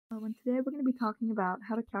everyone. Today we're going to be talking about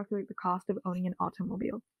how to calculate the cost of owning an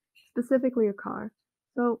automobile, specifically a car.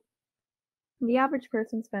 So the average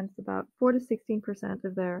person spends about 4 to 16%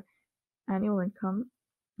 of their annual income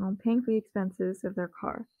on paying for the expenses of their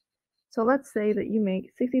car. So let's say that you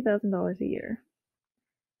make $60,000 a year.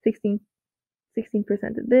 16%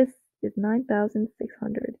 of this is $9,600.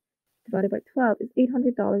 Divided by 12 is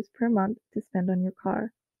 $800 per month to spend on your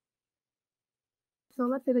car. So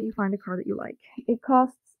let's say that you find a car that you like. It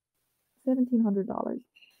costs $1,700.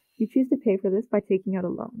 You choose to pay for this by taking out a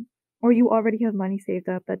loan, or you already have money saved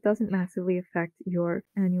up that doesn't massively affect your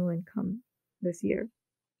annual income this year.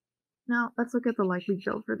 Now, let's look at the likely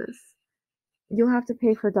bill for this. You'll have to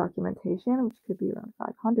pay for documentation, which could be around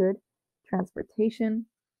 $500, transportation,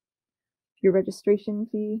 your registration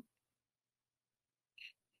fee,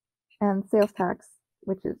 and sales tax,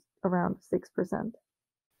 which is around 6%.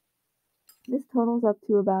 This totals up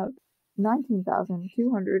to about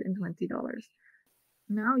 $19,220.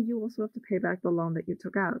 Now you also have to pay back the loan that you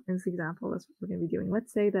took out. In this example, that's what we're going to be doing.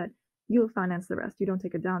 Let's say that you'll finance the rest. You don't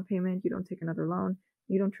take a down payment, you don't take another loan,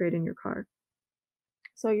 you don't trade in your car.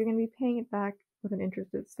 So you're going to be paying it back with an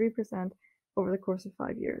interest of 3% over the course of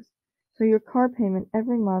 5 years. So your car payment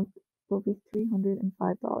every month will be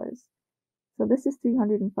 $305. So this is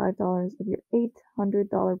 $305 of your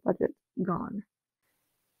 $800 budget gone.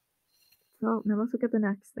 So now let's look at the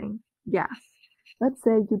next thing, gas. Let's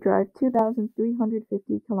say you drive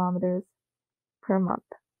 2,350 kilometers per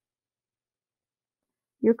month.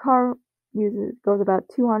 Your car goes about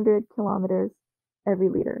 200 kilometers every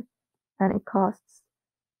liter, and it costs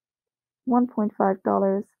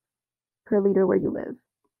 $1.5 per liter where you live.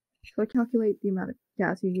 So calculate the amount of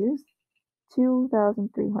gas you use.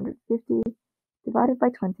 2,350 divided by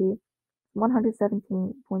 20,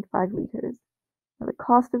 117.5 liters. Now the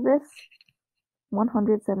cost of this,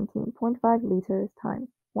 117.5 liters times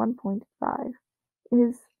 1.5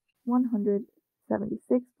 is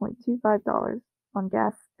 $176.25 on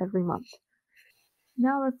gas every month.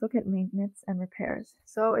 Now let's look at maintenance and repairs.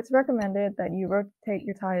 So it's recommended that you rotate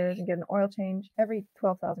your tires and get an oil change every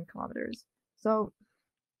 12,000 kilometers. So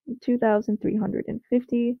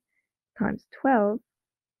 2,350 times 12,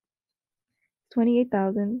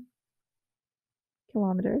 28,000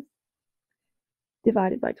 kilometers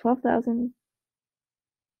divided by 12,000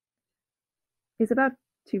 is about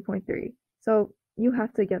 2.3. So you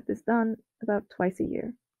have to get this done about twice a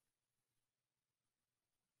year.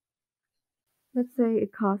 Let's say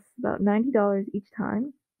it costs about $90 each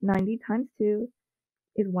time. 90 times 2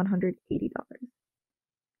 is $180.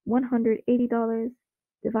 $180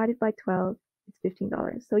 divided by 12 is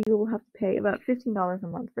 $15. So you will have to pay about $15 a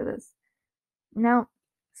month for this. Now,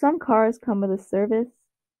 some cars come with a service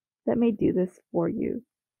that may do this for you,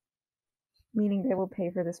 meaning they will pay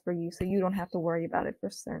for this for you so you don't have to worry about it for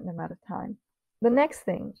a certain amount of time. The next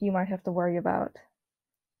thing you might have to worry about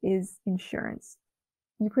is insurance.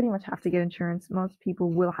 You pretty much have to get insurance. Most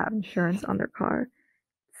people will have insurance on their car.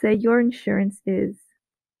 Say your insurance is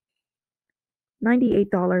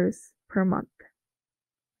 $98 per month.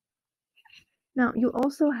 Now, you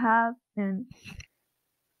also have an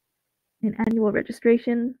annual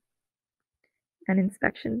registration and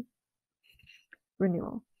inspection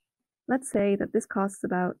renewal. Let's say that this costs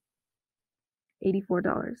about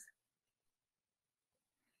 $84.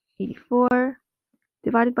 84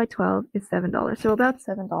 divided by 12 is $7. So about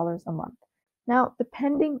 $7 a month. Now,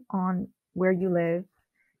 depending on where you live,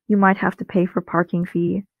 you might have to pay for parking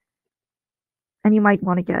fee, and you might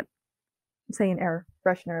want to get, say, an air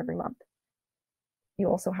freshener every month. You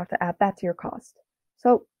also have to add that to your cost.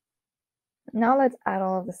 So now let's add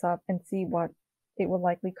all of this up and see what it will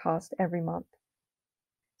likely cost every month.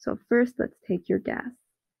 So first, let's take your gas.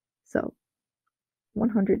 So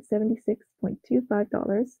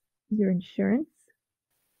 $176.25, your insurance,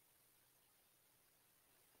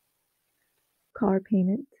 car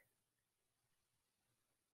payment,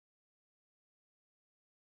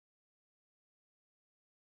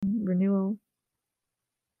 renewal,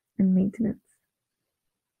 and maintenance.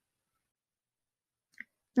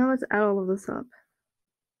 Now let's add all of this up.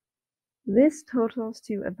 This totals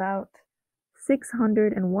to about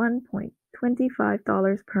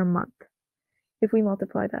 $601.25 per month. If we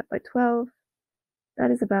multiply that by 12,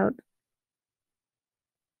 that is about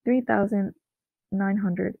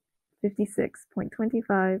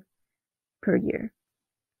 $3,956.25 per year.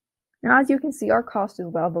 Now, as you can see, our cost is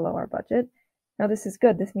well below our budget. Now, this is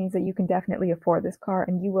good. This means that you can definitely afford this car,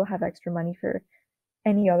 and you will have extra money for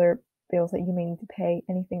any other bills that you may need to pay.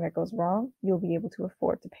 Anything that goes wrong, you'll be able to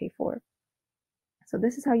afford to pay for. So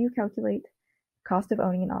this is how you calculate cost of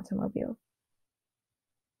owning an automobile.